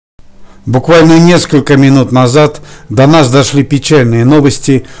Буквально несколько минут назад до нас дошли печальные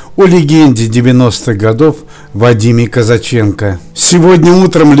новости о легенде 90-х годов Вадиме Казаченко. Сегодня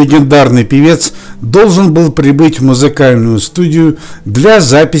утром легендарный певец должен был прибыть в музыкальную студию для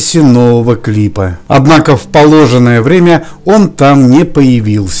записи нового клипа. Однако в положенное время он там не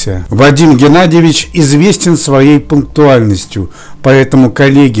появился. Вадим Геннадьевич известен своей пунктуальностью, поэтому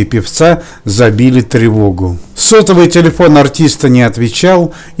коллеги певца забили тревогу. Сотовый телефон артиста не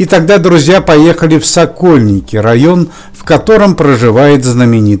отвечал, и тогда друзья поехали в Сокольники, район, в котором проживает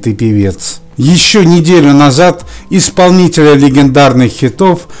знаменитый певец. Еще неделю назад исполнителя легендарных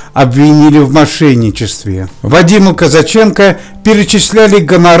хитов обвинили в мошенничестве. Вадиму Казаченко перечисляли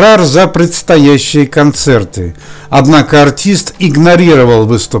гонорар за предстоящие концерты. Однако артист игнорировал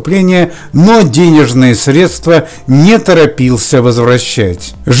выступление, но денежные средства не торопился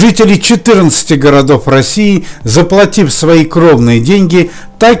возвращать. Жители 14 городов России, заплатив свои кровные деньги,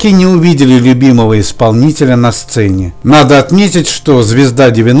 так и не увидели любимого исполнителя на сцене. Надо отметить, что звезда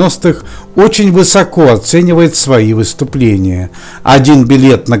 90-х очень высоко оценивает свои выступления. Один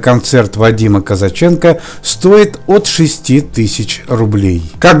билет на концерт Вадима Казаченко стоит от 6 тысяч рублей.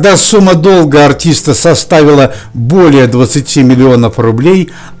 Когда сумма долга артиста составила более 20 миллионов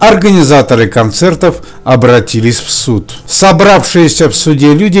рублей, организаторы концертов обратились в суд. Собравшиеся в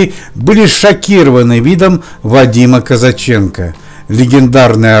суде люди были шокированы видом Вадима Казаченко.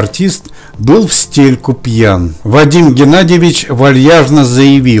 Легендарный артист был в стельку пьян. Вадим Геннадьевич вальяжно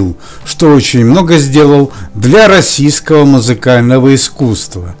заявил, что очень много сделал для российского музыкального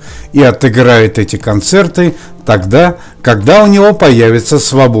искусства и отыграет эти концерты тогда, когда у него появится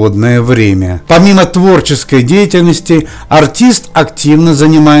свободное время. Помимо творческой деятельности, артист активно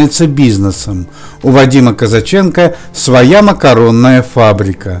занимается бизнесом. У Вадима Казаченко своя макаронная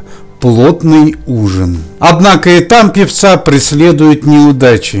фабрика «Плотный ужин». Однако и там певца преследуют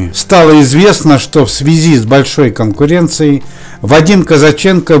неудачи. Стало известно, что в связи с большой конкуренцией Вадим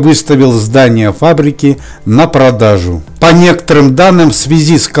Казаченко выставил здание фабрики на продажу. По некоторым данным, в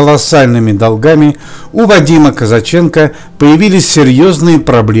связи с колоссальными долгами у Вадима Казаченко появились серьезные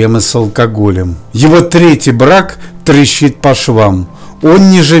проблемы с алкоголем. Его третий брак трещит по швам.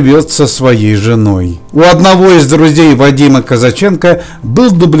 Он не живет со своей женой. У одного из друзей Вадима Казаченко был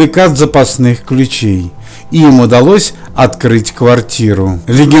дубликат запасных ключей, и им удалось открыть квартиру.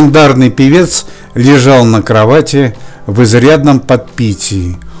 Легендарный певец лежал на кровати в изрядном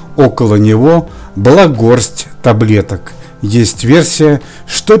подпитии. Около него была горсть таблеток. Есть версия,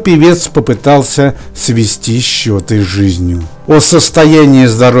 что певец попытался свести счеты с жизнью. О состоянии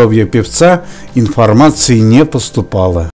здоровья певца информации не поступало.